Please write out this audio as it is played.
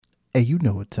Hey, you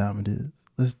know what time it is.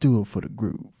 Let's do it for the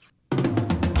groove.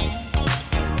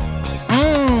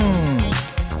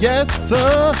 Yes,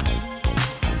 sir.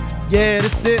 Yeah,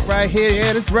 that's it right here.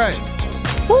 Yeah, that's right.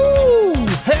 Woo!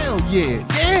 Hell yeah.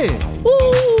 Yeah.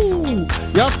 Woo!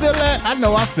 Y'all feel that? I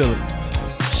know I feel it.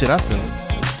 Shit, I feel it.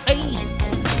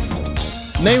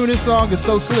 Hey. Name of this song is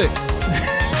So Slick.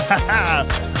 I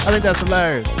think that's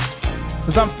hilarious.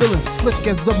 Because I'm feeling slick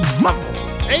as a mother.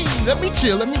 Hey, let me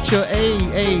chill.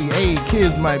 Hey,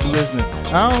 kids might be listening.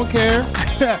 I don't care.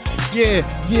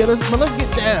 yeah, let's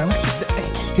get down.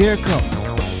 Hey, here it comes.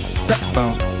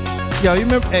 Yo, you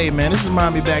remember? Hey, man, this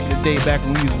reminds me back in the day, back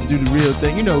when we used to do the real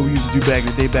thing. You know what we used to do back in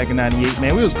the day, back in 98,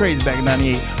 man. We was crazy back in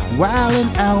 98.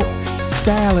 Wilding out,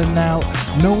 styling out,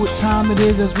 know what time it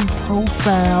is as we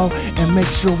profile and make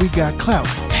sure we got clout.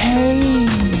 Hey,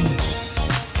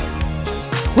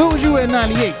 where was you at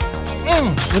 98?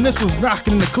 When this was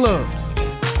rocking in the clubs.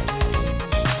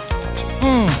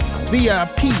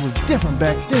 VIP was different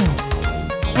back then.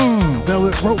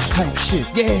 Velvet rope type shit.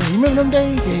 Yeah, you remember them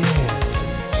days? Yeah.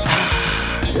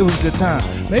 It was a good time.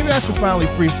 Maybe I should finally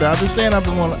freestyle. I've been saying I've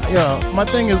been wanting, my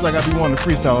thing is like I've been wanting to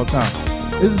freestyle all the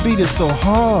time. This beat is so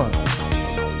hard.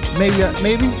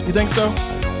 Maybe, you think so?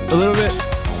 A little bit?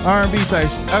 R&B type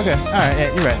shit. Okay, all right,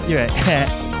 yeah, you're right.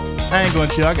 I ain't going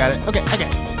to chill, I got it. Okay.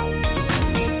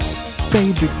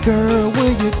 Baby girl,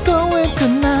 where you going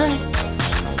tonight?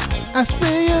 I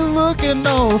see you looking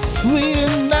all sweet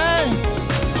and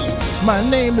nice. My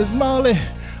name is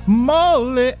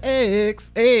Kamal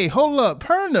X. Hey, hold up.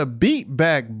 Turn the beat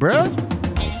back, bruh.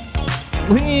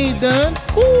 We ain't done.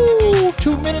 Ooh,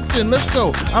 2 minutes in. Let's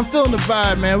go. I'm feeling the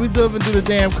vibe, man. We living through the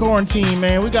damn quarantine,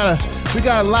 man. We gotta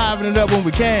liven it up when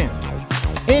we can.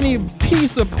 Any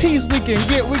piece of peace we can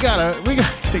get, we gotta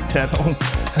take that home.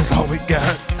 That's all we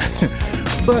got.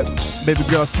 But, baby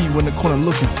girl, I see you in the corner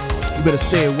looking. You better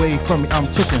stay away from me. I'm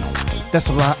chicken. That's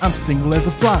a lie. I'm single as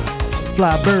a fly.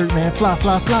 Fly bird, man. Fly.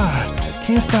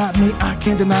 Can't stop me, I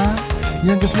can't deny.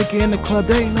 Youngest nigga in the club,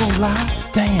 there ain't no lie.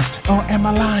 Damn, or am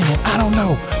I lying? I don't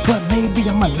know, but maybe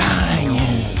I'm a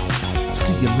lion.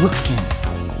 See you looking,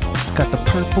 got the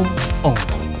purple on.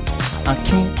 I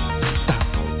can't stop.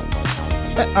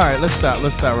 All right, let's stop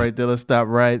right there. Let's stop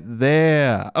right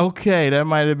there. Okay, that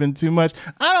might have been too much.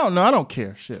 I don't know, I don't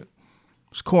care, shit.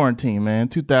 It's quarantine, man,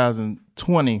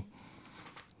 2020.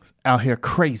 Out here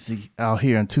crazy, out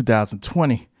here in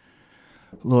 2020.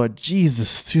 Lord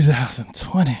Jesus,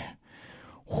 2020.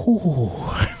 Ooh.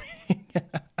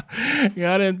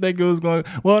 Yeah, I didn't think it was going.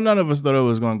 Well, none of us thought it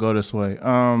was going to go this way.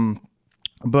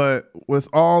 But with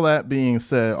all that being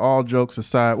said, all jokes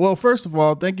aside, well, first of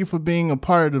all, thank you for being a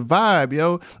part of the vibe,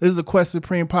 yo. This is a Quest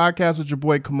Supreme podcast with your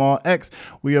boy Kamal X.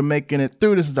 We are making it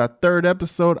through. This is our 3rd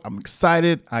episode. I'm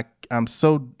excited. I'm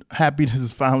so happy this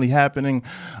is finally happening.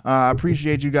 I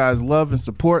appreciate you guys' love and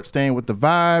support, staying with the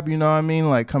vibe, you know what I mean?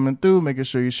 Like coming through, making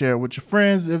sure you share it with your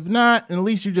friends. If not, at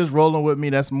least you just rolling with me.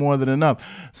 That's more than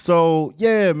enough. So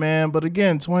yeah, man. But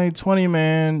again, 2020,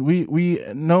 man, we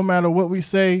no matter what we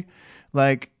say,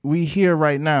 like we here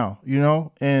right now, you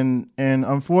know, and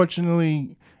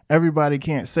unfortunately everybody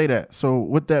can't say that. So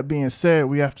with that being said,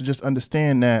 we have to just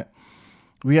understand that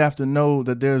we have to know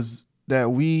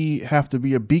that we have to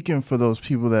be a beacon for those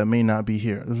people that may not be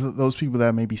here, those people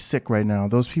that may be sick right now,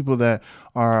 those people that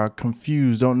are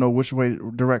confused, don't know which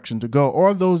direction to go,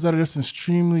 or those that are just in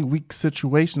extremely weak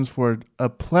situations for a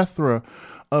plethora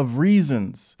of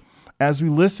reasons. As we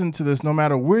listen to this, no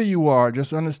matter where you are,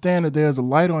 just understand that there's a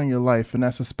light on your life, and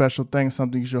that's a special thing,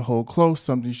 something you should hold close,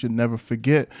 something you should never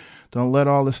forget. Don't let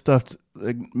all this stuff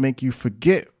make you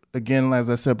forget, again, as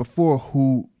I said before,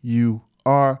 who you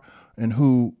are and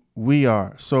who we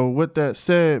are. So with that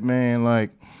said, man, like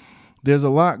there's a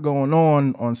lot going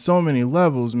on so many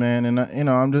levels, man. And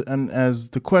and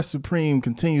as the Quest Supreme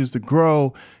continues to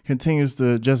grow, continues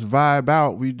to just vibe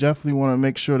out, we definitely want to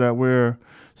make sure that we're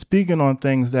speaking on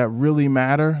things that really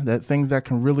matter, that things that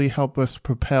can really help us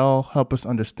propel, help us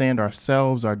understand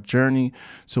ourselves, our journey,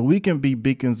 so we can be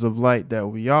beacons of light that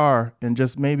we are, and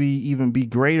just maybe even be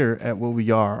greater at what we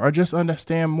are, or just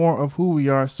understand more of who we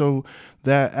are, so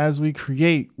that as we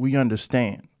create, we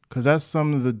understand. Because that's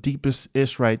some of the deepest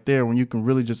ish right there, when you can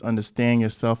really just understand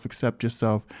yourself, accept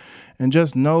yourself, and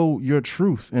just know your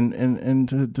truth and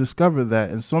to discover that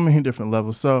in so many different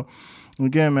levels. So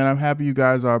again, man, I'm happy you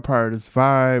guys are a part of this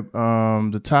vibe.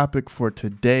 The topic for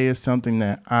today is something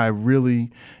that I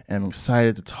really am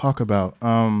excited to talk about.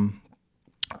 I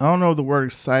don't know if the word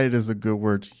excited is a good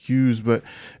word to use, but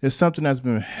it's something that's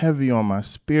been heavy on my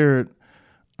spirit.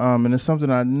 And it's something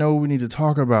I know we need to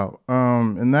talk about.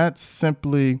 And that's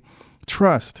simply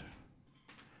trust,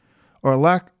 or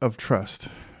lack of trust.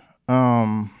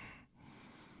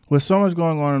 With so much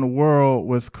going on in the world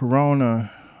with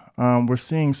Corona, we're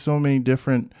seeing so many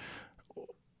different,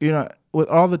 with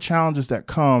all the challenges that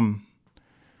come,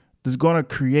 there's going to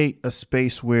create a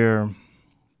space where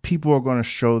people are going to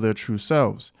show their true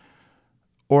selves,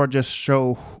 or just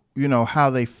show, how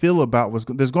they feel about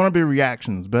there's going to be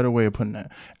reactions. Better way of putting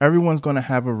that. Everyone's going to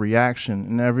have a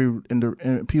reaction,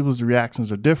 and people's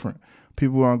reactions are different.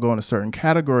 People aren't going to certain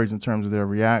categories in terms of their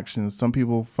reactions. Some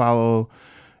people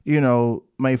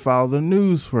may follow the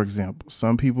news, for example.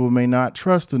 Some people may not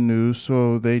trust the news,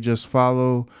 so they just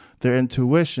follow their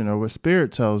intuition or what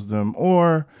spirit tells them.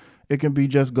 Or it can be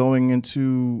just going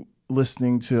into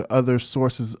listening to other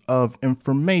sources of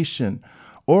information,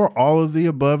 or all of the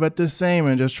above at the same,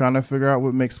 and just trying to figure out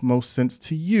what makes most sense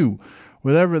to you.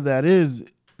 Whatever that is,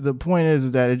 the point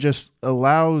is that it just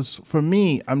allows, for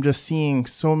me, I'm just seeing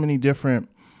so many different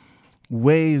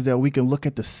ways that we can look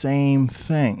at the same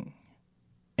thing.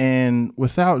 And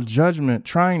without judgment,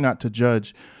 trying not to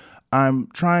judge, I'm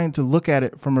trying to look at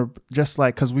it from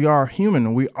because we are human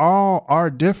and we all are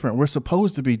different. We're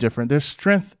supposed to be different. There's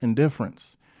strength in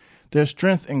difference. There's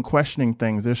strength in questioning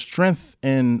things. There's strength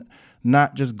in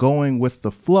not just going with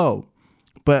the flow.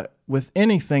 But with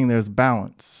anything, there's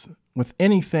balance. With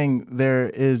anything, there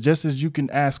is, just as you can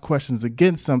ask questions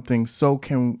against something, so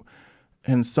can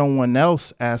someone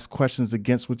else ask questions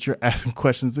against what you're asking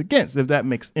questions against, if that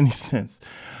makes any sense.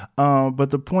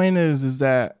 But the point is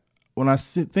that when I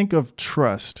think of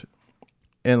trust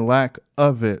and lack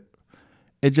of it,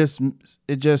 it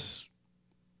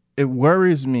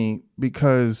worries me,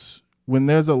 because when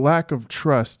there's a lack of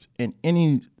trust in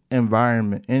any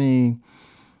environment, any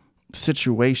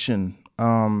situation,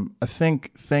 I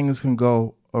think things can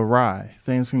go awry.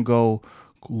 Things can go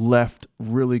left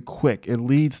really quick. It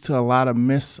leads to a lot of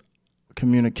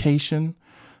miscommunication,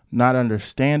 not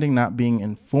understanding, not being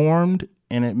informed,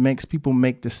 and it makes people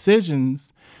make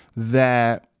decisions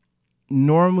that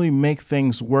normally make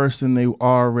things worse than they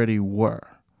already were.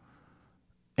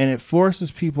 And it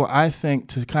forces people, I think,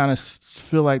 to kind of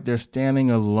feel like they're standing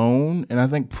alone. And I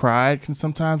think pride can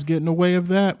sometimes get in the way of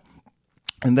that.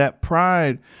 And that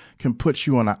pride can put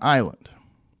you on an island.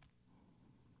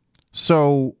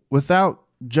 So without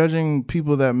judging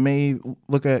people that may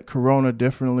look at Corona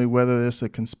differently, whether it's a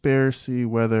conspiracy,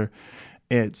 whether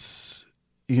it's,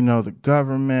 the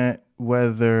government,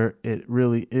 whether it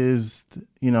really is,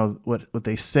 what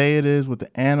they say it is with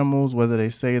the animals, whether they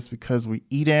say it's because we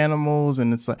eat animals,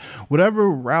 and it's like, whatever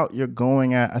route you're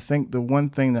going at, I think the one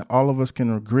thing that all of us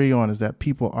can agree on is that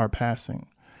people are passing.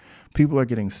 People are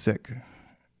getting sick.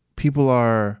 People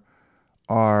are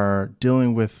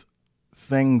dealing with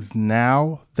things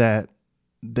now that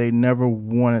they never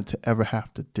wanted to ever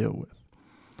have to deal with.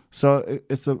 So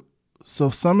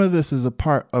some of this is a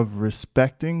part of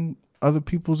respecting other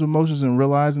people's emotions and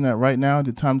realizing that right now,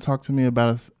 the time to talk to me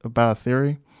about a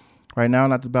theory. Right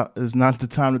now, is not the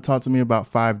time to talk to me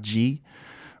about 5G.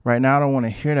 Right now, I don't want to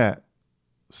hear that.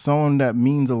 Someone that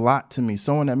means a lot to me,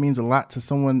 someone that means a lot to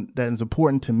someone that is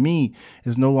important to me,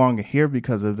 is no longer here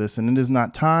because of this. And it is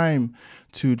not time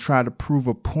to try to prove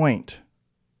a point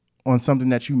on something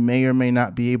that you may or may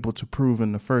not be able to prove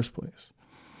in the first place.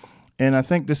 And I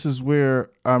think this is where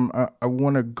I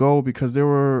want to go, because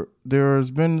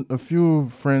there's been a few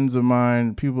friends of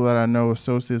mine, people that I know,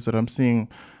 associates that I'm seeing,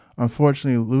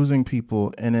 unfortunately, losing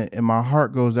people, and my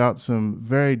heart goes out to them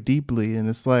very deeply. And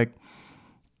it's like,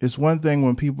 it's one thing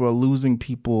when people are losing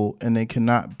people and they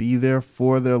cannot be there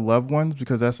for their loved ones,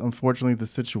 because that's unfortunately the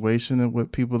situation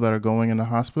with people that are going into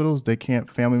hospitals.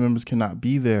 Family members cannot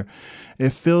be there.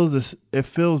 It feels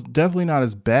definitely not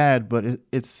as bad, but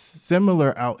it's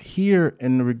similar out here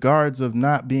in regards of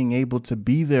not being able to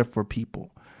be there for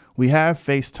people. We have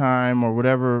FaceTime or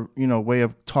whatever, way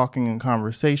of talking and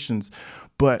conversations,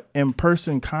 but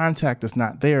in-person contact is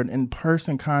not there. And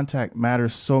in-person contact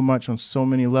matters so much on so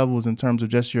many levels in terms of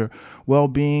just your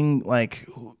well-being, like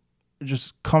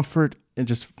just comfort and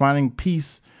just finding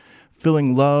peace,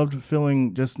 feeling loved,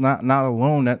 feeling just not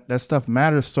alone. That stuff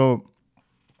matters. So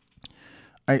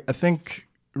I think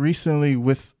recently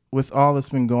with all that's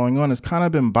been going on, it's kind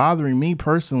of been bothering me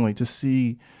personally to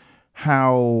see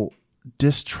how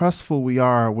distrustful we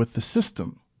are with the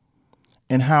system,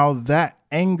 and how that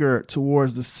anger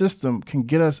towards the system can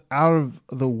get us out of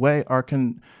the way, or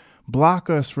can block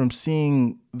us from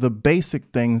seeing the basic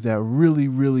things that really,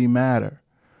 really matter.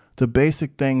 The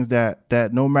basic things that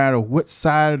no matter what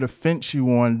side of the fence you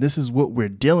on, this is what we're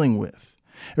dealing with.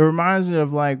 It reminds me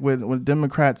of like with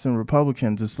Democrats and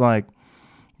Republicans. It's like,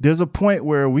 there's a point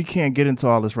where we can't get into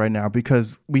all this right now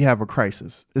because we have a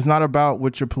crisis. It's not about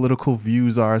what your political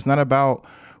views are. It's not about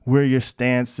where your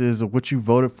stance is or what you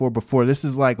voted for before. This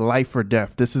is like life or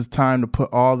death. This is time to put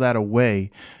all that away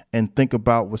and think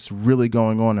about what's really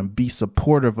going on and be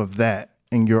supportive of that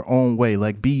in your own way.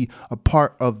 Like, be a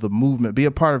part of the movement, be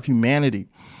a part of humanity.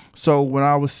 So when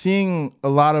I was seeing a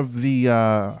lot of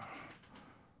the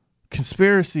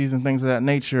conspiracies and things of that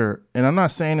nature, and I'm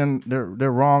not saying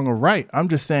they're wrong or right, I'm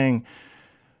just saying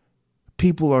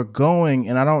people are going,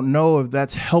 and I don't know if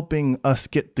that's helping us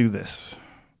get through this.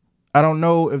 I don't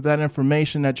know if that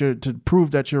information that you're to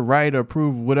prove that you're right or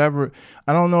prove whatever,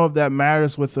 I don't know if that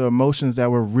matters with the emotions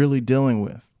that we're really dealing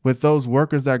with those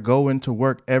workers that go into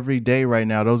work every day right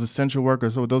now, those essential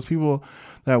workers, so those people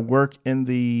that work in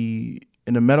the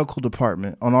medical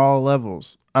department on all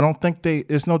levels. I don't think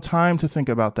there's no time to think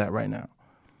about that right now.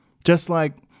 Just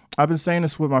like I've been saying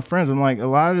this with my friends, I'm like, a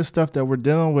lot of the stuff that we're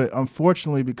dealing with,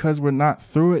 unfortunately, because we're not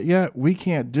through it yet, we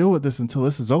can't deal with this until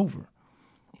this is over.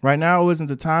 Right now isn't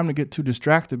the time to get too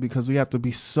distracted because we have to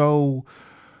be so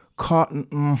caught,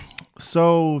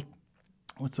 so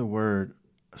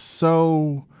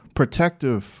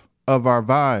protective of our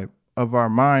vibe, of our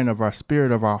mind, of our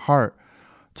spirit, of our heart,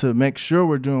 to make sure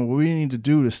we're doing what we need to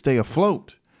do to stay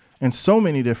afloat in so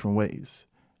many different ways.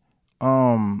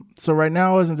 So right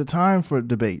now isn't the time for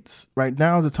debates. Right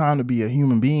now is the time to be a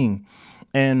human being.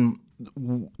 And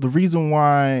the reason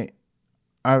why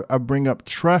I bring up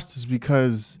trust is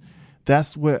because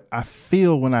that's what I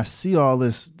feel when I see all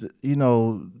this,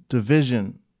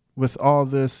 division, with all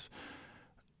this,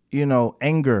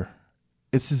 anger.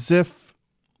 It's as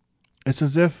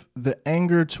if the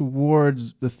anger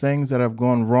towards the things that have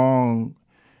gone wrong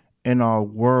in our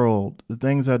world, the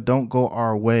things that don't go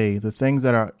our way, the things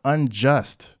that are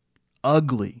unjust,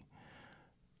 ugly,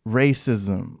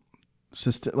 racism,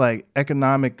 like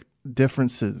economic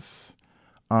differences,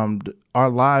 our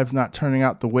lives not turning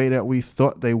out the way that we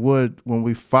thought they would when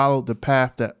we followed the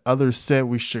path that others said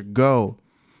we should go,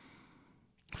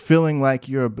 feeling like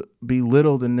you're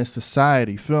belittled in this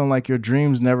society, feeling like your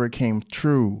dreams never came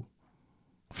true,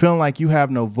 feeling like you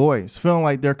have no voice, feeling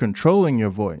like they're controlling your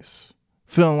voice,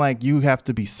 feeling like you have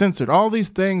to be censored. All these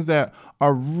things that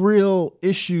are real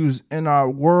issues in our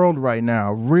world right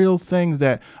now, real things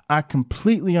that I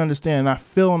completely understand. And I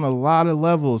feel on a lot of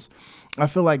levels, I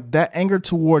feel like that anger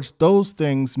towards those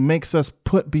things makes us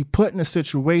be put in a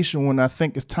situation when I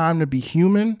think it's time to be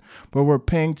human, but we're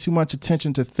paying too much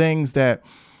attention to things that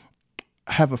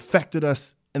have affected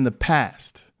us in the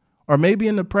past or maybe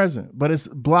in the present, but it's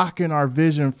blocking our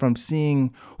vision from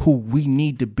seeing who we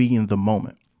need to be in the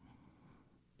moment.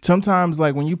 Sometimes,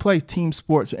 like when you play team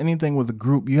sports or anything with a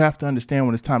group, you have to understand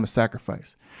when it's time to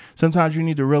sacrifice. Sometimes you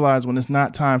need to realize when it's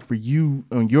not time for you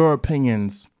and your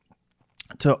opinions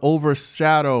to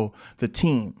overshadow the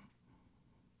team.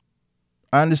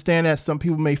 I understand that some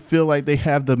people may feel like they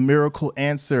have the miracle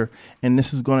answer and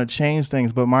this is going to change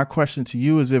things. But my question to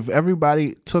you is, if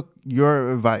everybody took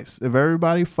your advice, if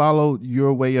everybody followed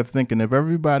your way of thinking, if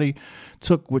everybody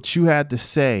took what you had to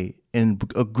say and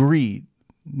agreed,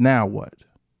 now what?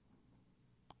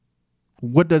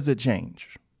 What does it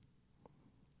change?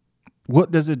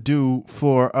 What does it do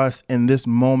for us in this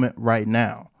moment right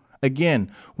now?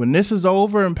 Again, when this is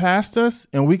over and past us,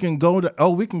 and we can go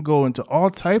into all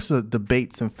types of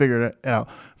debates and figure it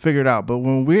out. But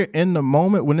when we're in the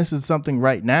moment, when this is something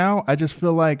right now, I just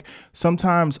feel like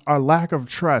sometimes our lack of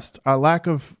trust, our lack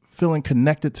of feeling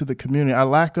connected to the community, our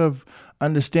lack of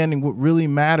understanding what really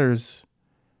matters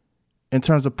in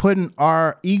terms of putting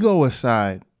our ego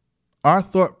aside, our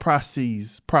thought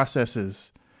processes,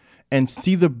 and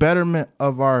see the betterment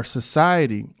of our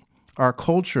society, our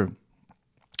culture.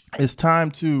 It's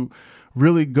time to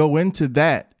really go into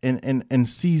that and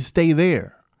stay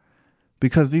there,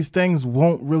 because these things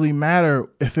won't really matter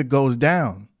if it goes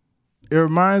down. It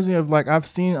reminds me of, like,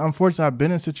 unfortunately, I've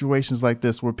been in situations like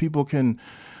this where people can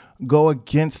go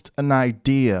against an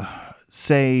idea.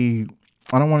 Say,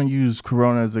 I don't want to use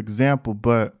Corona as an example,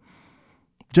 but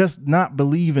just not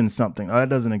believe in something. Oh, that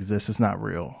doesn't exist. It's not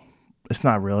real. It's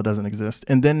not real. It doesn't exist.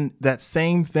 And then that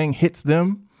same thing hits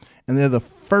them, and they're the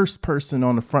first person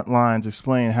on the front lines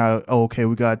explaining how, oh, okay,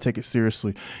 we got to take it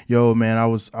seriously. Yo, man, I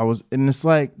was, and it's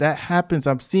like, that happens.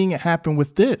 I'm seeing it happen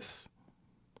with this.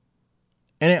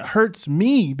 And it hurts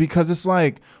me because it's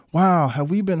like, wow,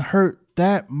 have we been hurt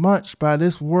that much by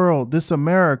this world, this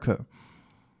America,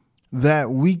 that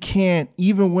we can't,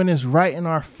 even when it's right in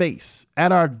our face,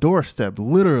 at our doorstep,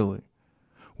 literally,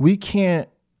 we can't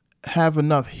have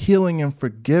enough healing and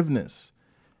forgiveness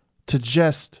to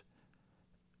just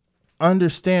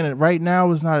understand it. Right now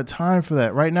is not a time for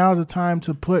that. Right now is a time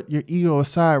to put your ego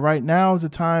aside. Right now is a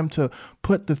time to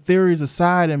put the theories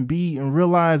aside and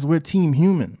realize we're team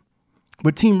human.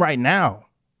 But team right now,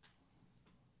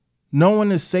 no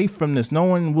one is safe from this. No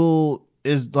one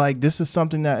is like, this is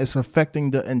something that is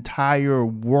affecting the entire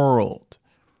world.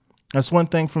 That's one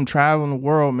thing from traveling the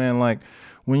world, man. Like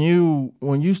when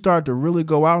you start to really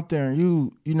go out there and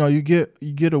you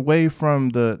get away from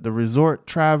the resort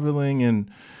traveling,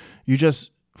 and you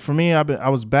just, for me, I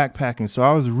was backpacking, so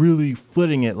I was really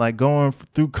footing it, like going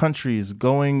through countries,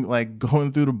 going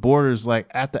through the borders, like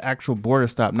at the actual border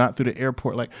stop, not through the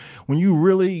airport. Like when you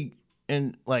really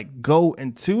go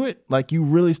into it, like you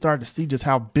really start to see just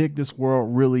how big this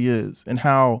world really is, and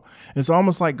how it's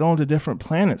almost like going to different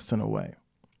planets in a way.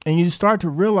 And you start to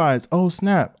realize, oh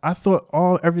snap, I thought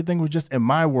everything was just in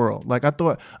my world. Like I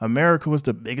thought America was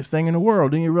the biggest thing in the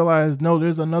world. Then you realize, no,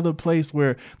 there's another place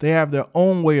where they have their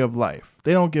own way of life.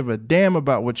 They don't give a damn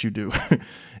about what you do.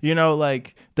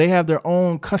 Like they have their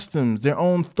own customs, their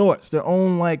own thoughts, their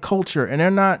own like culture. And they're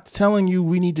not telling you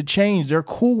we need to change. They're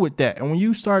cool with that. And when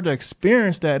you start to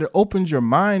experience that, it opens your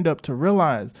mind up to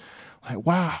realize, like,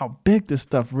 wow, how big this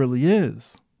stuff really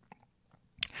is.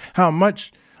 How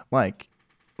much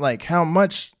how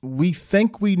much we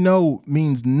think we know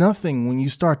means nothing when you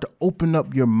start to open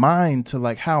up your mind to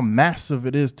like how massive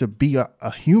it is to be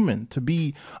a human, to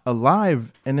be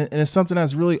alive. And it's something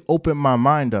that's really opened my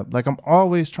mind up. Like I'm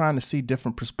always trying to see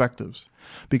different perspectives,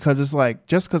 because it's like,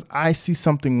 just because I see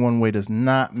something one way does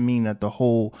not mean that the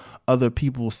whole other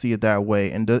people see it that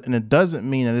way. And it doesn't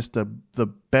mean that it's the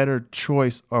better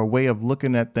choice or way of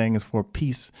looking at things for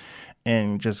peace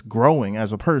and just growing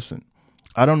as a person.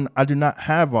 I do not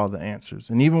have all the answers.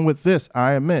 And even with this,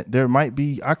 I admit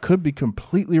I could be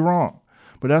completely wrong,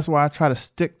 but that's why I try to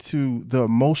stick to the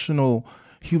emotional,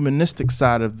 humanistic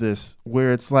side of this,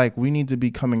 where it's like, we need to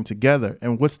be coming together,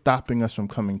 and what's stopping us from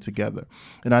coming together.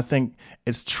 And I think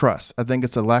it's trust. I think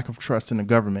it's a lack of trust in the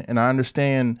government. And I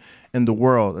understand in the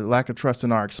world, a lack of trust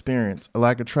in our experience, a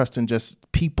lack of trust in just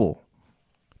people,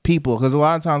 because a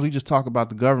lot of times we just talk about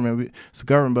the government, it's the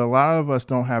government, but a lot of us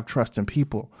don't have trust in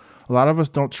people. A lot of us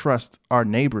don't trust our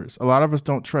neighbors. A lot of us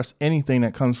don't trust anything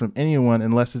that comes from anyone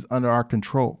unless it's under our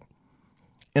control.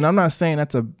 And I'm not saying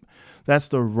that's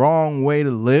the wrong way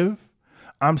to live.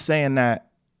 I'm saying that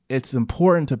it's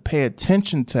important to pay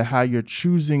attention to how you're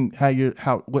choosing,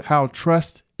 how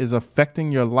trust is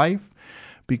affecting your life,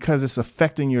 because it's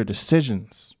affecting your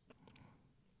decisions.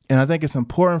 And I think it's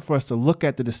important for us to look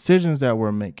at the decisions that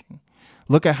we're making.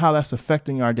 Look at how that's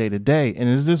affecting our day to day. And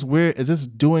is this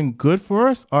doing good for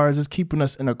us, or is this keeping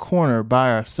us in a corner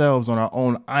by ourselves on our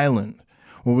own island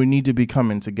where we need to be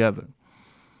coming together?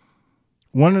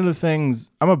 One of the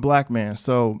things, I'm a black man,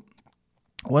 so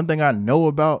one thing I know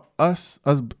about us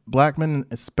black men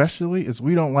especially, is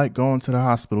we don't like going to the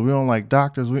hospital. We don't like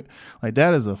doctors.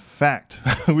 That is a fact.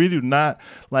 We do not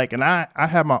like, and I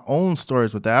have my own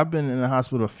stories with that. I've been in the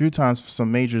hospital a few times for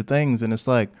some major things, and it's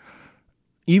like,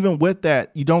 even with that,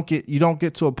 you don't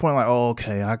get to a point like, oh,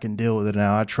 okay, I can deal with it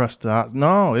now. I trust the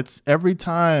no, it's every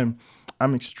time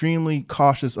I'm extremely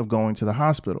cautious of going to the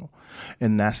hospital.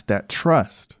 And that's that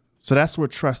trust. So that's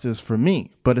what trust is for me.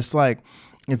 But it's like,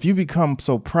 if you become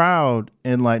so proud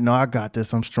and like, no, I got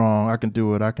this, I'm strong, I can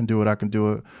do it, I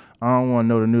don't want to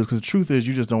know the news, because the truth is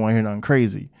you just don't want to hear nothing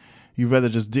crazy. You rather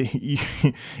just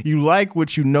you like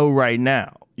what you know right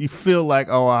now. You feel like,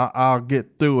 oh, I'll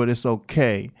get through it, it's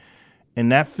okay. And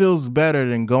that feels better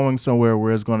than going somewhere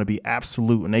where it's going to be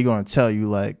absolute and they're going to tell you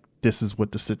like, this is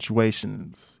what the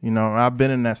situation is. I've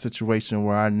been in that situation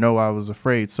where I know I was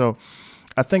afraid. So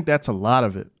I think that's a lot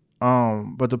of it.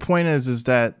 But the point is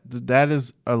that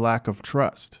is a lack of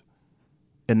trust.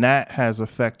 And that has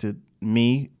affected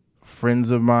me,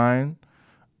 friends of mine,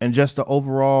 and just the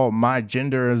overall, my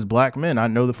gender as black men. I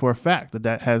know that for a fact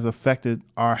that has affected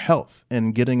our health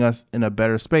and getting us in a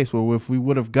better space. Where if we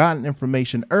would have gotten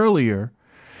information earlier,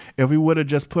 if we would have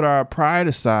just put our pride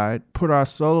aside, put our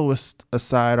soloist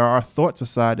aside, or our thoughts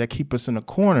aside that keep us in a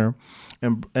corner,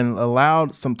 and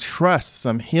allowed some trust,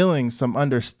 some healing, some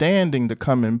understanding to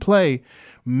come in play,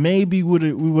 maybe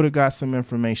we would have got some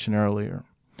information earlier.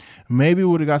 Maybe we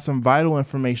would have got some vital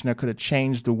information that could have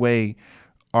changed the way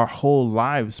our whole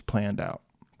lives planned out.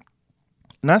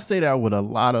 And I say that with a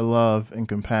lot of love and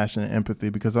compassion and empathy,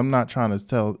 because I'm not trying to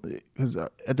tell, because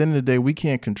at the end of the day, we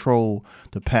can't control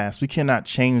the past. We cannot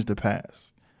change the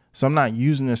past. So I'm not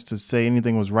using this to say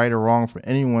anything was right or wrong for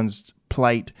anyone's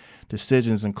plight,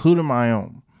 decisions, including my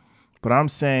own. But I'm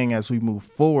saying, as we move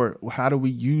forward, how do we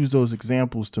use those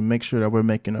examples to make sure that we're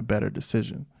making a better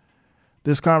decision?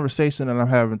 This conversation that I'm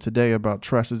having today about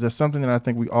trust is just something that I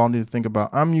think we all need to think about.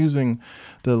 I'm using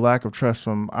the lack of trust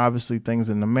from obviously things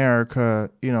in America,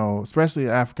 especially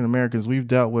African Americans. We've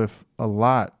dealt with a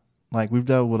lot. We've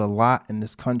dealt with a lot in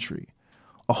this country.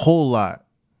 a whole lot.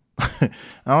 I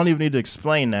don't even need to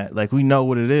explain that. Like, we know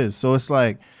what it is. So it's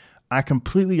like, I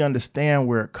completely understand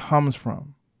where it comes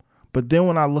from. But then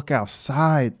when I look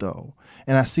outside, though,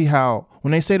 and I see how,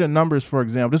 when they say the numbers, for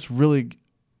example, this really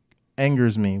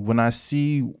angers me. When I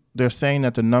see they're saying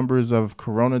that the numbers of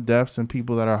corona deaths and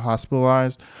people that are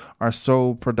hospitalized are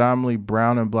so predominantly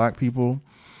brown and black people.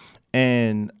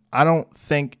 And I don't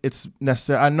think it's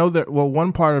necessary. I know that, well,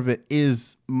 one part of it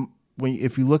is,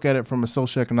 if you look at it from a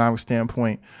socioeconomic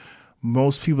standpoint,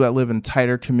 most people that live in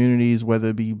tighter communities, whether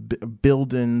it be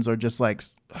buildings or just like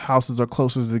houses are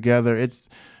closer together, it's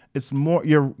more,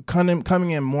 you're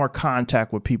coming in more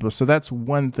contact with people. So that's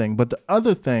one thing. But the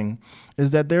other thing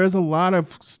is that there is a lot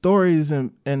of stories,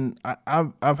 and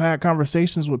I've had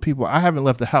conversations with people. I haven't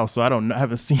left the house, so I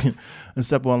haven't seen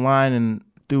except online and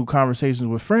through conversations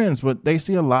with friends, but they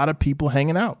see a lot of people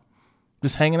hanging out.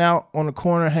 Just hanging out on the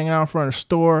corner, hanging out in front of the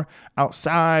store,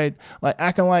 outside, like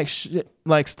acting like shit,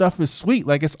 like stuff is sweet,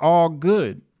 like it's all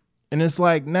good. And it's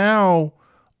like, now,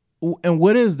 and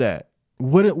what is that?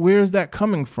 Where's that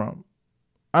coming from?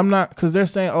 I'm not, because they're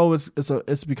saying, oh,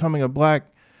 it's becoming a black.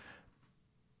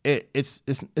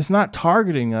 It's not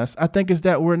targeting us. I think it's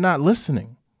that we're not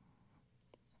listening.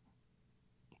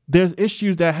 There's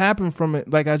issues that happen from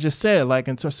it, like I just said, like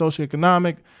in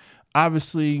socioeconomic,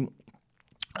 obviously.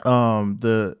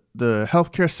 The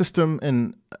healthcare system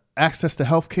and access to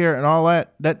healthcare and all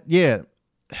that,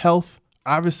 health,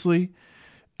 obviously,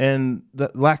 and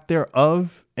the lack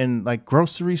thereof, and like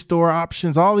grocery store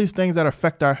options, all these things that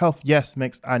affect our health. Yes,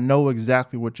 I know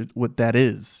exactly what that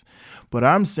is, but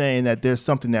I'm saying that there's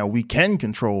something that we can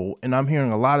control. And I'm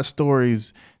hearing a lot of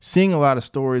stories, seeing a lot of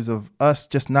stories of us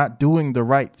just not doing the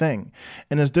right thing.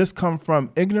 And does this come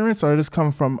from ignorance, or does this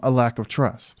come from a lack of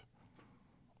trust?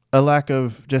 A lack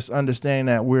of just understanding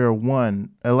that we're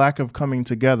one, a lack of coming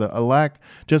together, a lack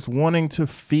just wanting to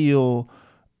feel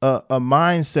a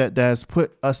mindset that has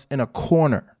put us in a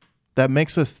corner, that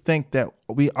makes us think that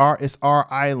it's our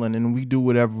island and we do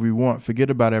whatever we want. Forget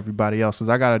about everybody else, because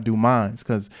I got to do mine,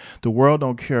 because the world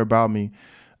don't care about me.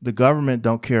 The government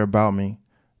don't care about me.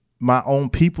 My own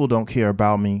people don't care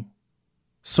about me.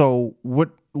 So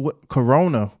what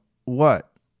Corona, what?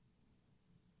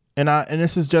 And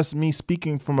this is just me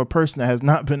speaking from a person that has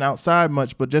not been outside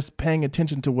much, but just paying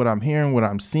attention to what I'm hearing, what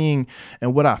I'm seeing,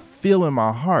 and what I feel in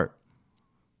my heart,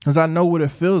 because I know what it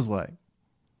feels like.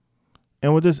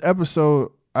 And with this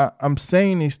episode, I'm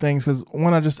saying these things because,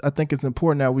 one, I think it's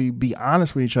important that we be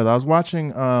honest with each other. I was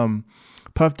watching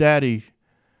Puff Daddy.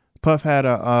 Puff had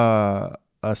a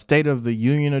State of the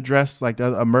Union address, like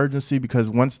the emergency, because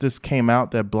once this came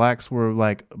out that black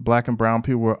and brown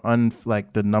people were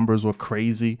like the numbers were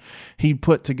crazy, he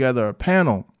put together a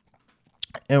panel.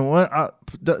 And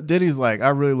Diddy's like, I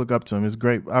really look up to him. It's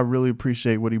great. I really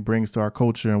appreciate what he brings to our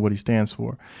culture and what he stands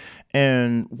for.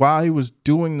 And while he was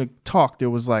doing the talk,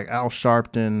 there was like Al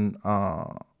Sharpton,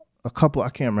 a couple, I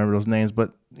can't remember those names,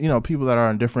 but people that are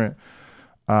in different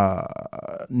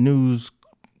news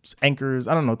anchors,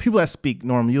 I don't know, people that speak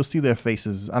normally, you'll see their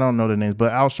faces. I don't know their names,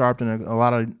 but Al Sharpton and a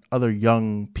lot of other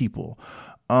young people.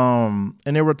 And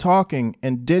they were talking,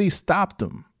 and Diddy stopped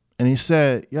them. And he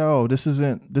said, yo, this is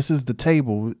the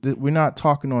table. We're not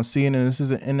talking on CNN. This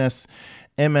isn't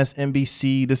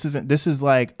MSNBC. This is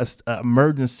like a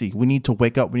emergency. We need to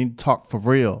wake up. We need to talk for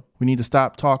real. We need to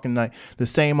stop talking like the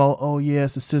same old, oh yeah,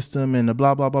 it's the system and the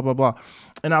blah, blah, blah, blah, blah.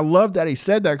 And I love that he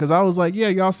said that, because I was like, yeah,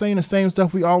 y'all saying the same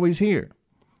stuff we always hear.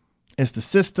 It's the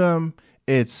system,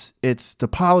 it's the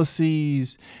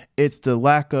policies, it's the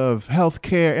lack of health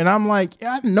care. And I'm like,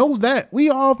 yeah, I know that.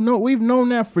 We've known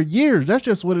that for years. That's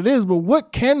just what it is. But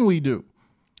what can we do?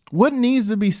 What needs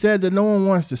to be said that no one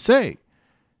wants to say?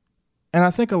 And I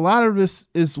think a lot of this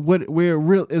is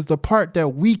is the part that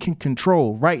we can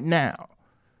control right now.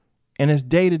 And it's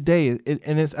day to day.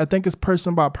 I think it's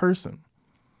person by person.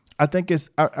 I think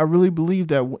I really believe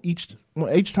that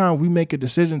each time we make a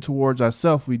decision towards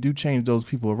ourselves, we do change those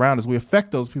people around us. We affect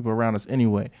those people around us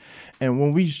anyway. And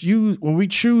when we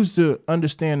choose to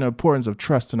understand the importance of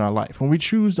trust in our life, when we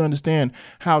choose to understand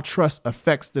how trust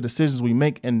affects the decisions we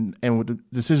make and the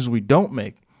decisions we don't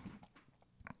make,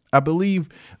 I believe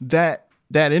that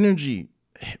energy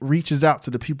reaches out to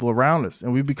the people around us,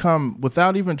 and we become,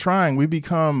 without even trying, we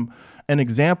become an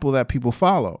example that people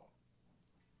follow.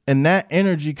 And that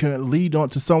energy can lead on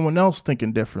to someone else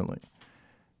thinking differently.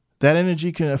 That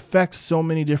energy can affect so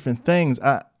many different things.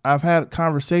 I've had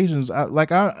conversations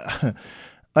like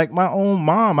my own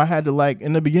mom. I had to, like,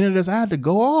 in the beginning of this, I had to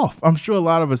go off. I'm sure a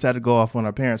lot of us had to go off on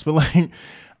our parents, but like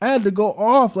I had to go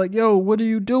off like, yo, what are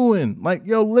you doing? Like,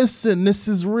 yo, listen, this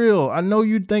is real. I know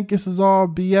you think this is all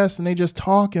BS and they just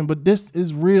talking, but this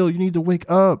is real. You need to wake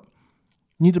up.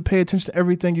 You need to pay attention to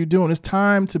everything you're doing. It's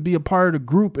time to be a part of the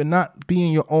group and not be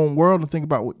in your own world and think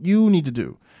about what you need to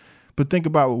do, but think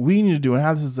about what we need to do and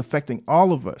how this is affecting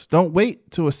all of us. Don't wait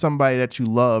till it's somebody that you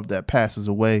love that passes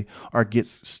away or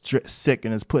gets sick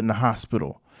and is put in the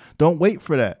hospital. Don't wait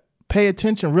for that. Pay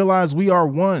attention. Realize we are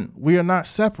one. We are not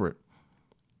separate.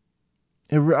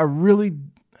 It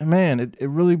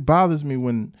really bothers me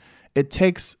when it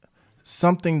takes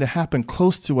something to happen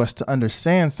close to us to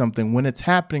understand something when it's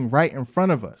happening right in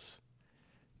front of us.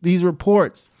 These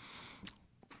reports,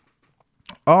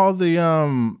 all the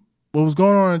what was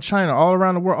going on in China, all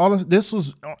around the world, this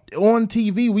was on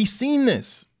TV. We seen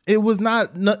this. It was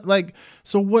not like,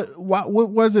 so what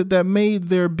was it that made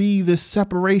there be this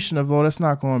separation of, oh, that's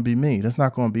not going to be me. That's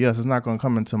not going to be us. It's not going to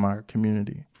come into my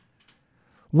community.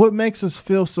 What makes us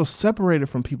feel so separated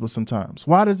from people sometimes?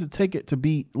 Why does it take it to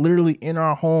be literally in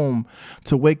our home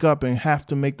to wake up and have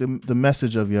to make the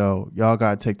message of, yo, y'all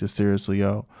got to take this seriously,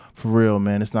 yo, for real,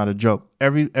 man. It's not a joke.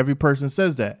 Every person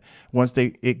says that once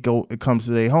it comes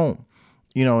to their home,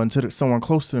 you know, and to someone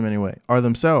close to them anyway, or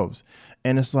themselves.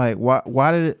 And it's like,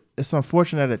 why it's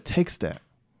unfortunate that it takes that,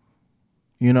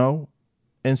 you know?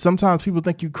 And sometimes people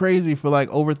think you crazy for like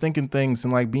overthinking things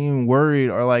and like being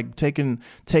worried or like taking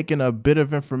a bit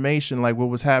of information like what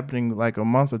was happening like a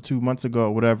month or 2 months ago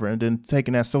or whatever, and then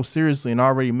taking that so seriously and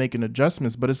already making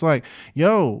adjustments. But it's like,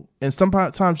 yo, and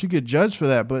sometimes you get judged for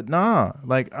that. But nah,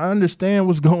 like I understand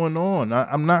what's going on.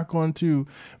 I'm not going to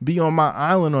be on my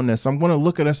island on this. I'm going to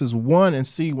look at us as one and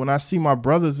see, when I see my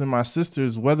brothers and my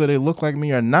sisters, whether they look like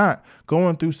me or not,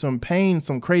 going through some pain,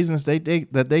 some craziness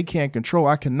that they can't control,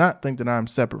 I cannot think that I'm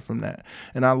separate from that.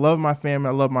 And I love my family,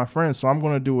 I love my friends, so I'm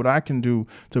going to do what I can do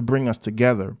to bring us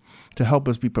together, to help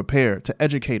us be prepared, to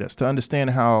educate us, to understand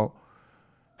how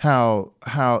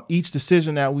each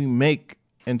decision that we make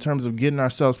in terms of getting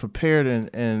ourselves prepared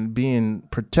and being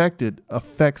protected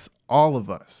affects all of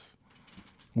us.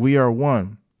 We are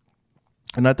one.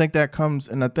 And I think that comes,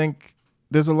 and I think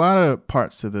there's a lot of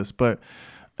parts to this, but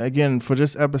again, for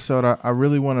this episode, I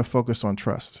really want to focus on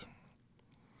trust.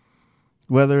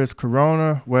 Whether it's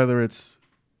Corona, whether it's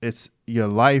your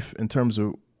life in terms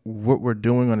of what we're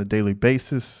doing on a daily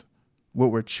basis,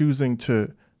 what we're choosing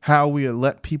to, how we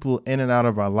let people in and out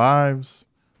of our lives,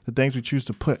 the things we choose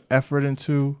to put effort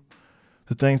into,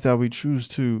 the things that we choose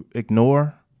to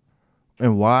ignore,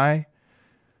 and why.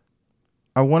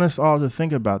 I want us all to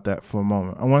think about that for a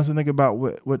moment. I want us to think about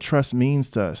what trust means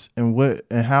to us and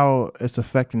how it's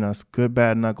affecting us, good,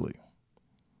 bad, and ugly.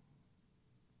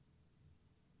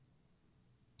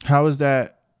 How is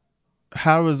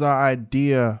our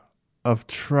idea of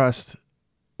trust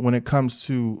when it comes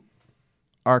to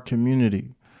our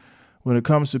community, when it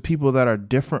comes to people that are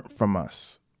different from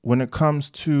us, when it comes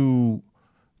to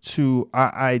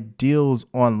our ideals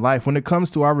on life, when it comes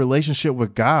to our relationship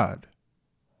with God?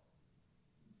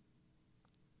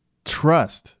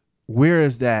 Trust, where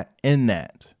is that in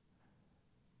that?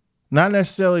 Not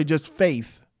necessarily just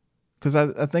faith, because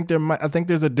I think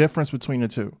there's a difference between the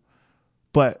two,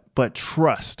 but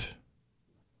trust,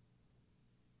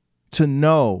 to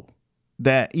know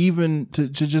that, even to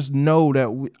just know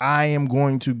that I am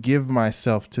going to give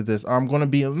myself to this, or I'm going to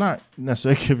be, not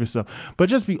necessarily give yourself, but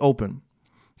just be open.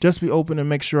 Just be open and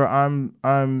make sure I'm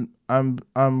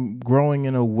growing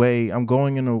in a way, I'm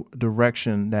going in a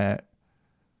direction that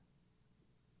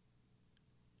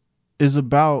is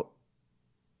about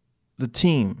the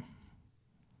team,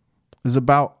 is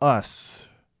about us,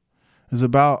 is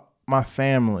about my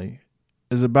family,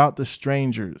 is about the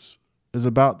strangers, is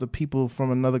about the people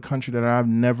from another country that I've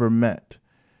never met.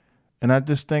 And I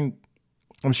just think,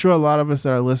 I'm sure a lot of us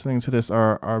that are listening to this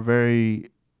are very,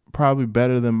 probably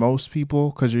better than most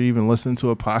people, because you're even listening to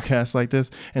a podcast like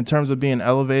this, in terms of being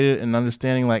elevated and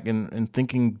understanding, like, and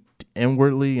thinking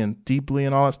inwardly and deeply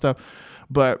and all that stuff.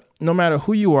 But no matter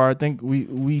who you are, I think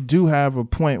we do have a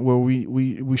point where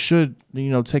we should,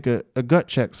 take a gut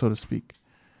check, so to speak.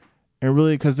 And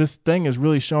really, because this thing is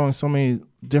really showing so many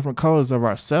different colors of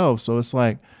ourselves. So it's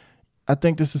like, I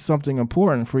think this is something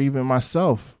important for even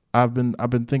myself. I've been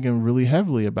thinking really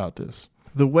heavily about this.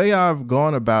 The way I've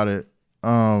gone about it,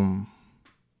 so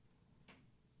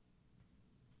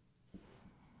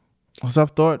I've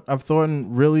thought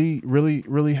really, really,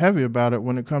 really heavy about it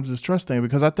when it comes to this trust thing,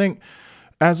 because I think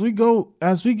as we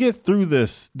get through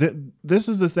this, this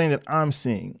is the thing that I'm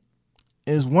seeing,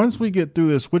 is once we get through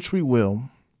this, which we will,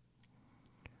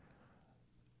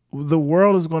 the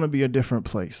world is going to be a different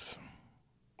place.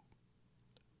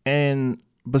 And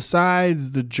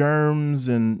besides the germs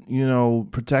and,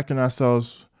 protecting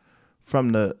ourselves from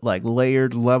the like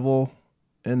layered level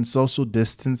and social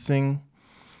distancing,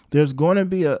 there's going to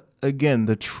be again,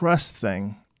 the trust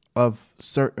thing of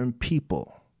certain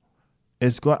people.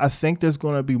 I think there's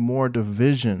going to be more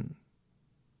division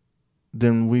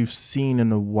than we've seen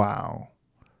in a while,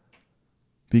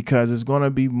 because it's going to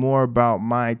be more about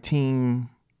my team,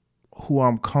 who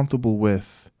I'm comfortable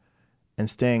with, and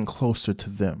staying closer to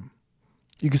them.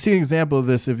 You can see an example of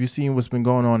this if you've seen what's been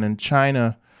going on in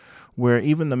China, where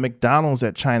even the McDonald's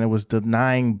at China was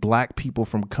denying black people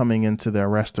from coming into their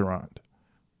restaurant.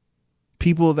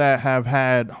 People that have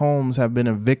had homes have been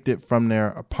evicted from their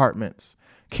apartments,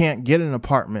 can't get an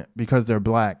apartment because they're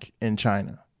black in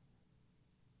China,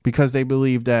 because they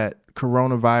believe that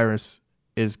coronavirus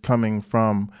is coming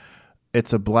from,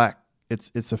 it's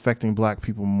affecting black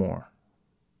people more,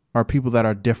 or people that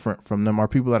are different from them, or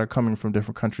people that are coming from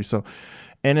different countries. So,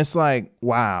 and it's like,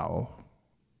 wow.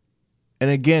 And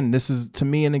again, this is to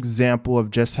me an example of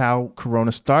just how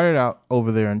Corona started out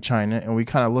over there in China. And we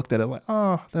kind of looked at it like,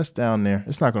 oh, that's down there.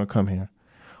 It's not going to come here.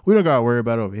 We don't got to worry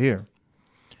about it over here.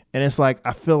 And it's like,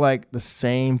 I feel like the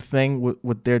same thing with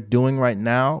what they're doing right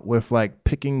now with like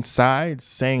picking sides,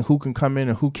 saying who can come in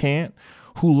and who can't,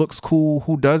 who looks cool,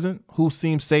 who doesn't, who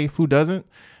seems safe, who doesn't.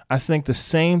 I think the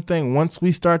same thing once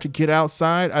we start to get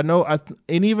outside. I know,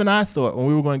 and even I thought when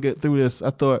we were going to get through this,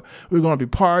 I thought we were going to be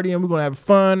partying, we're going to have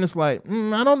fun. It's like,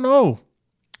 I don't know.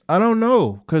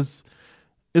 Because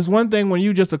it's one thing when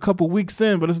you just a couple weeks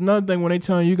in, but it's another thing when they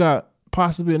tell you got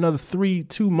possibly another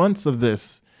 2 months of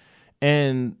this.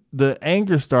 And the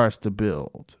anger starts to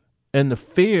build, and the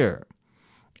fear,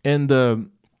 and the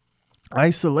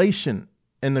isolation,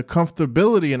 and the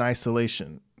comfortability in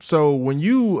isolation. So when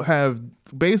you have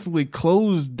basically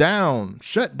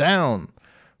shut down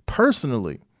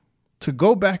personally, to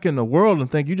go back in the world and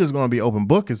think you're just going to be open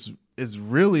book is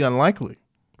really unlikely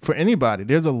for anybody.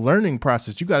 There's a learning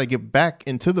process. You got to get back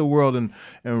into the world and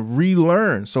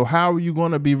relearn. So how are you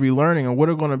going to be relearning, and what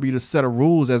are going to be the set of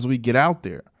rules as we get out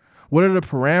there? What are the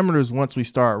parameters once we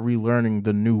start relearning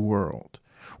the new world?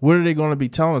 What are they going to be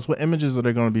telling us? What images are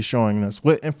they going to be showing us?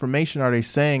 What information are they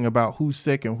saying about who's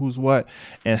sick and who's what,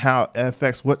 and how it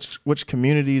affects which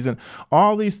communities? And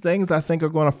all these things I think are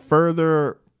going to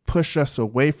further push us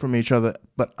away from each other.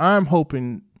 But I'm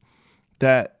hoping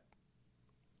that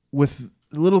with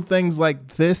little things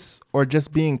like this, or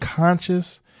just being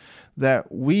conscious,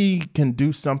 that we can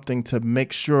do something to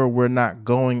make sure we're not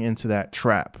going into that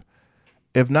trap.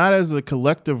 If not as a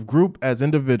collective group, as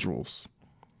individuals,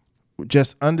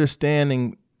 just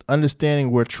understanding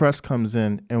where trust comes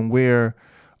in, and where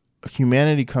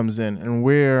humanity comes in, and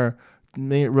where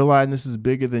realizing this is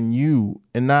bigger than you,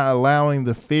 and not allowing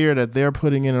the fear that they're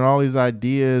putting in and all these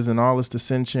ideas and all this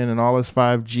dissension and all this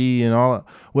 5G and all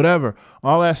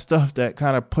that stuff that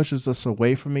kind of pushes us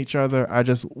away from each other. I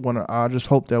just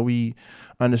hope that we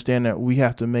understand that we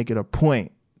have to make it a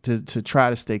point to try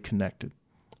to stay connected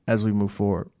as we move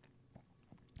forward.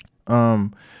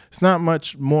 It's not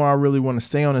much more I really want to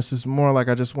say on this. It's more like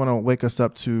I just want to wake us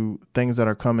up to things that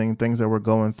are coming, things that we're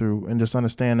going through, and just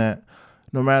understand that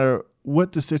no matter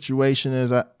what the situation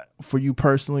is, for you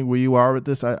personally, where you are with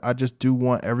this, I just do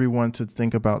want everyone to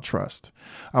think about trust.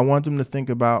 I want you to think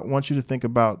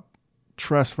about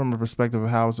trust from a perspective of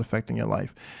how it's affecting your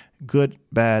life. Good,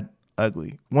 bad,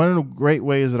 ugly. One of the great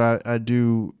ways that I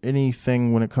do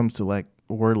anything when it comes to like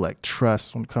a word like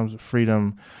trust, when it comes to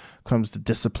freedom, comes to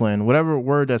discipline, whatever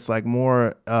word that's like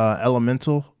more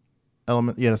elemental.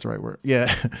 Yeah, that's the right word.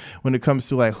 Yeah. When it comes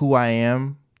to like who I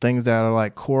am, things that are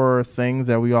like core things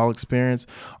that we all experience,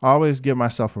 I always give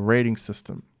myself a rating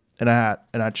system, and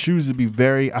I choose to be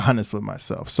very honest with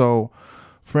myself. So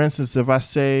for instance, if I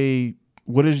say,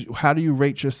 how do you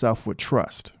rate yourself with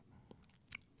trust?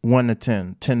 1 to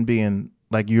 10, 10 being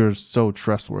like you're so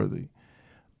trustworthy.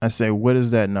 I say, what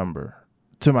is that number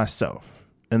to myself?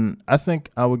 And I think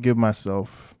I would give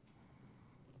myself,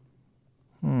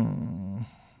 I'll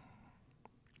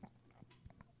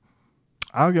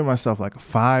give myself like a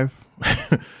 5,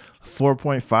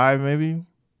 4.5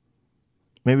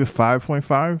 maybe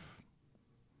 5.5.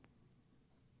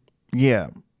 Yeah.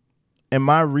 And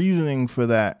my reasoning for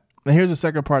that, and here's the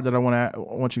second part that I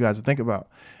want you guys to think about,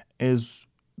 is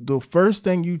the first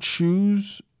thing you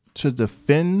choose to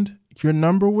defend your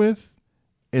number with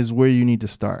is where you need to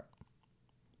start.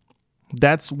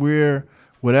 That's where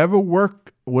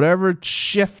whatever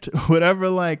shift, whatever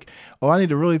like, oh, I need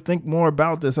to really think more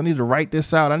about this. I need to write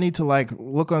this out. I need to like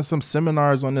look on some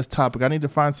seminars on this topic. I need to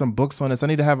find some books on this. I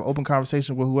need to have an open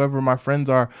conversation with whoever my friends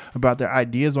are about their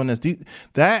ideas on this.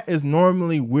 That is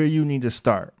normally where you need to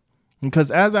start.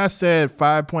 Because as I said,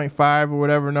 5.5 or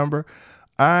whatever number,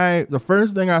 the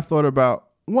first thing I thought about,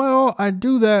 well, I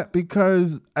do that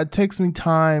because it takes me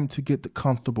time to get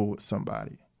comfortable with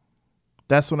somebody.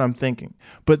 That's what I'm thinking.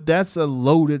 But that's a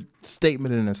loaded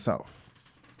statement in itself.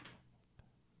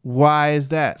 Why is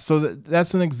that? So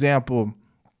that's an example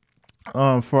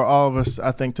for all of us,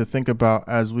 I think, to think about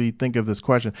as we think of this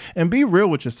question. And be real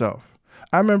with yourself.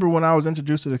 I remember when I was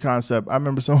introduced to the concept, I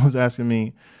remember someone was asking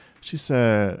me, she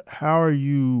said, how are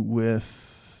you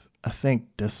with, I think,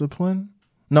 discipline?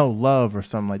 No, love or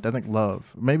something like that. I think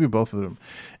love, maybe both of them.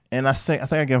 And I think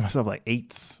I gave myself like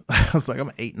 8s. I was like, I'm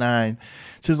an 8, 9.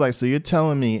 She's like, so you're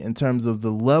telling me in terms of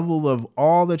the level of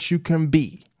all that you can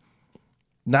be,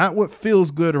 not what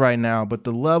feels good right now, but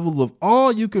the level of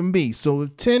all you can be. So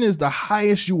if 10 is the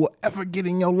highest you will ever get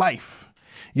in your life,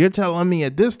 you're telling me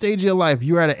at this stage of your life,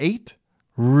 you're at an 8?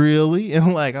 Really?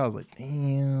 And like, I was like,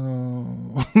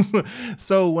 damn.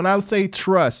 So when I say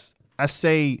trust, I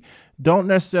say, don't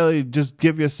necessarily just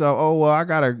give yourself, oh, well, I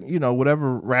got to,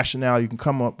 whatever rationale you can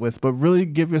come up with, but really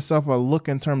give yourself a look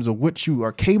in terms of what you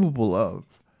are capable of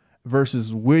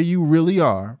versus where you really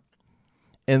are.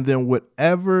 And then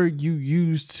whatever you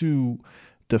use to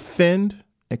defend,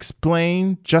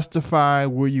 explain, justify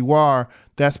where you are,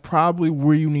 that's probably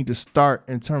where you need to start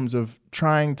in terms of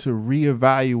trying to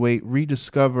reevaluate,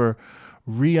 rediscover,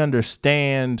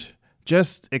 re-understand,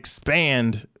 just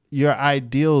expand your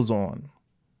ideals on.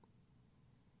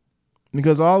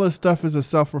 Because all this stuff is a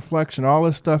self-reflection. All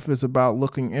this stuff is about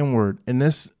looking inward. And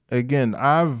this, again, what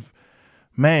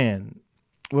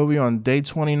are we on, day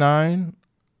 29?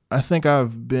 I think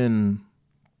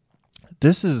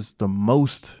this is the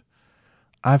most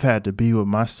I've had to be with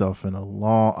myself in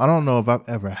I don't know if I've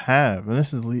ever have. And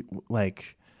this is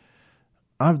like,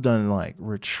 I've done like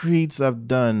retreats. I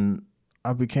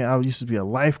used to be a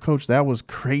life coach. That was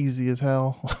crazy as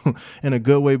hell in a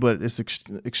good way, but it's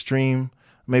extreme.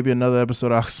 Maybe another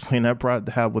episode I'll explain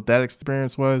what that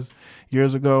experience was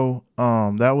years ago.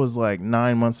 That was like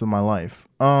 9 months of my life.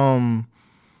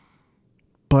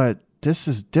 But this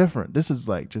is different. This is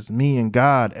like just me and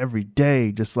God every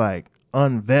day, just like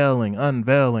unveiling. And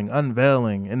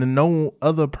then no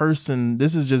other person,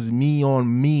 this is just me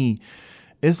on me.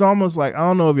 It's almost like, I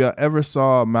don't know if y'all ever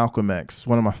saw Malcolm X,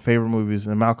 one of my favorite movies.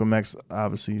 And Malcolm X,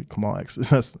 obviously, Kamal X.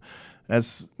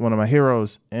 That's one of my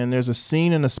heroes. And there's a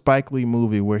scene in a Spike Lee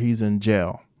movie where he's in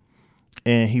jail.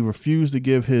 And he refused to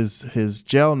give his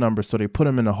jail number, so they put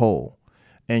him in a hole.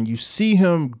 And you see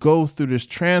him go through this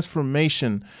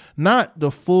transformation, not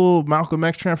the full Malcolm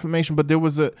X transformation, but it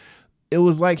was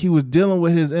like he was dealing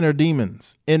with his inner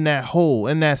demons in that hole,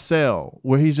 in that cell,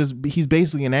 where he's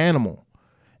basically an animal.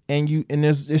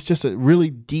 It's just a really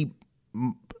deep,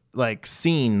 like,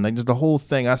 scene, like just the whole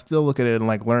thing. I still look at it and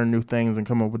like learn new things and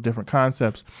come up with different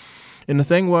concepts. And the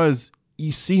thing was,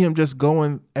 you see him just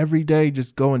going every day,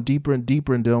 just going deeper and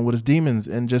deeper and dealing with his demons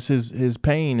and just his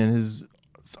pain and his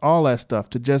all that stuff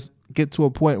to just get to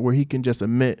a point where he can just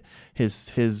admit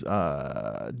his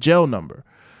jail number.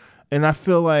 And I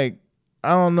feel like,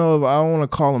 I don't know if I want to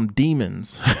call them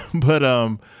demons, but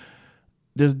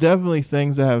there's definitely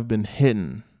things that have been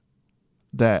hidden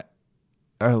that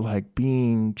are like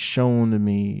being shown to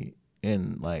me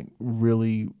in like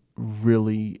really,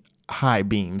 really high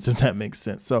beams, if that makes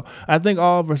sense. So I think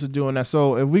all of us are doing that.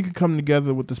 So if we could come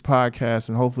together with this podcast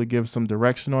and hopefully give some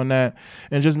direction on that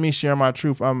and just me sharing my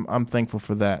truth, I'm thankful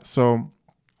for that. So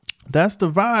that's the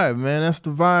vibe, man. That's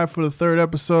the vibe for the 3rd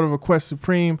episode of A Quest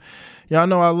Supreme. Y'all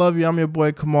know I love you. I'm your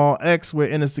boy Kamal X. We're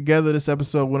in this together. This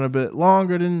episode went a bit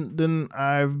longer than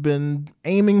I've been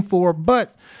aiming for,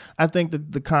 but I think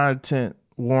that the content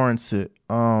warrants it.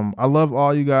 I love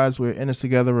all you guys. We're in this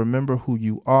together. Remember who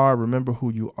you are. Remember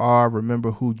who you are.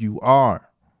 Remember who you are.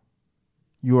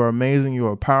 You are amazing. You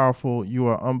are powerful. You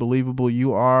are unbelievable.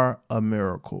 You are a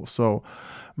miracle. So,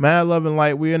 mad love and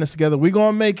light. We're in this together. We're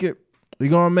going to make it. We're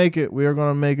going to make it. We are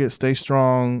going to make it. Stay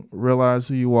strong. Realize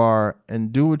who you are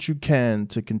and do what you can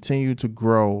to continue to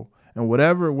grow. And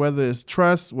whether it's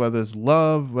trust, whether it's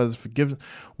love, whether it's forgiveness,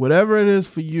 whatever it is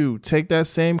for you, take that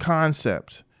same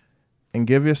concept and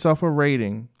give yourself a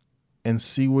rating and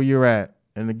see where you're at.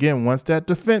 And again, once that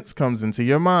defense comes into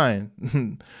your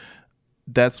mind,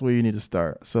 that's where you need to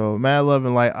start. So mad love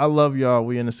and light. I love y'all.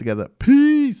 We in this together. Peace.